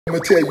I'm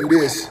gonna tell you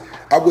this,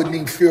 I wouldn't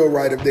even feel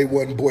right if they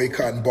wasn't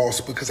boycotting Boss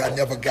because I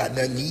never got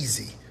nothing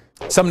easy.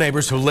 Some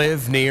neighbors who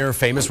live near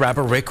famous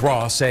rapper Rick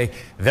Ross say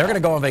they're going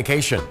to go on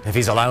vacation if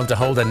he's allowed to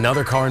hold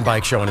another car and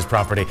bike show on his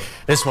property.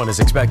 This one is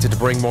expected to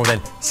bring more than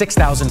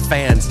 6,000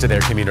 fans to their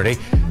community.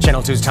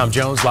 Channel 2's Tom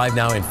Jones live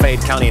now in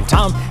Fayette County. And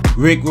Tom,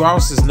 Rick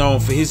Ross is known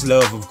for his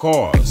love of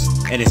cars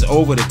and his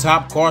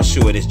over-the-top car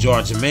show at his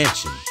Georgia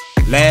mansion.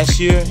 Last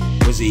year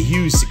was a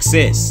huge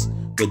success,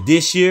 but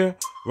this year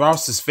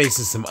Ross is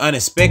facing some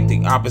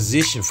unexpected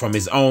opposition from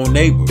his own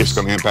neighbors. It's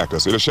going to impact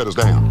us. It'll shut us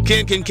down.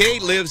 Ken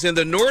Kincaid lives in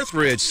the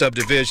Northridge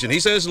subdivision. He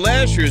says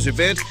last year's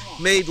event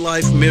made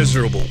life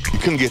miserable. You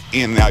couldn't get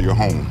in and out of your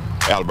home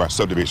out of our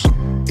subdivision.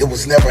 It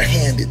was never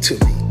handed to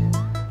me.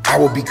 I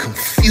would be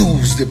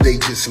confused if they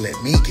just let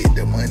me get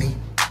the money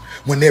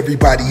when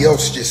everybody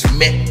else just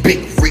met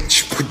big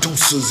rich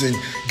producers and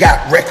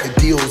got record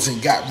deals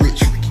and got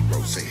rich. Ricky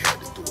Rose had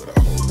to do it a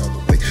whole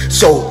other way.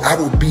 So I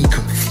would be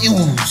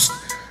confused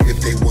if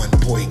they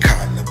wasn't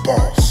boycotting the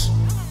Boss.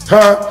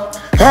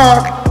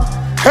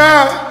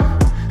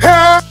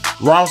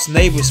 Ross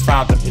neighbors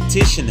filed a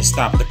petition to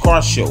stop the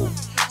car show,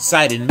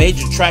 citing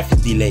major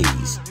traffic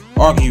delays,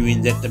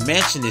 arguing that the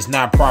mansion is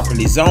not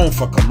properly zoned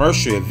for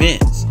commercial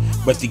events.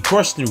 But the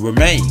question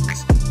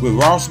remains, will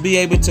Ross be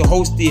able to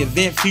host the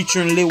event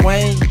featuring Lil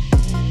Wayne?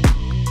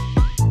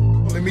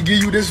 Let me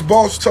give you this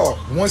boss talk.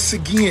 Once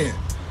again,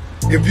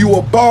 if you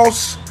a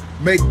boss,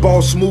 make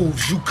boss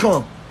moves. You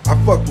come. I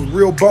fuck with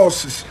real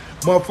bosses.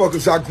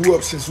 Motherfuckers I grew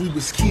up since we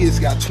was kids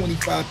got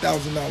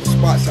 $25,000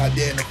 spots out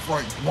there in the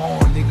front lawn,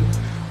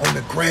 nigga, on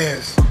the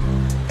grass.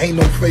 Ain't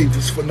no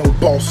favors for no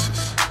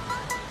bosses.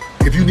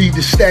 If you need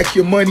to stack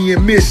your money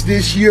and miss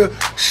this year,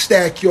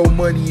 stack your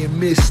money and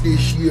miss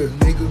this year,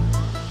 nigga.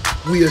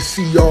 We'll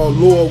see y'all,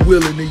 Lord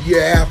willing, the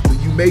year after.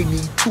 You may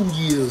need 2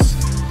 years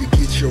to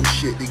get your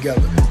shit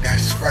together.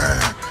 That's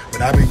fine,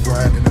 but I've been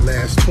grinding the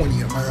last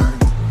 20 of mine.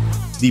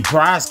 The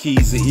prize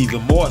keys are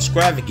even more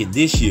extravagant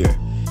this year,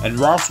 and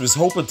Ross was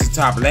hoping to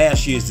top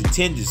last year's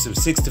attendance of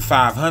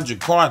 6,500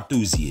 car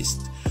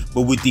enthusiasts.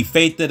 But with the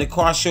fate of the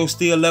car show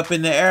still up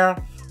in the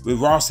air, will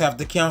Ross have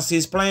to cancel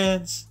his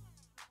plans?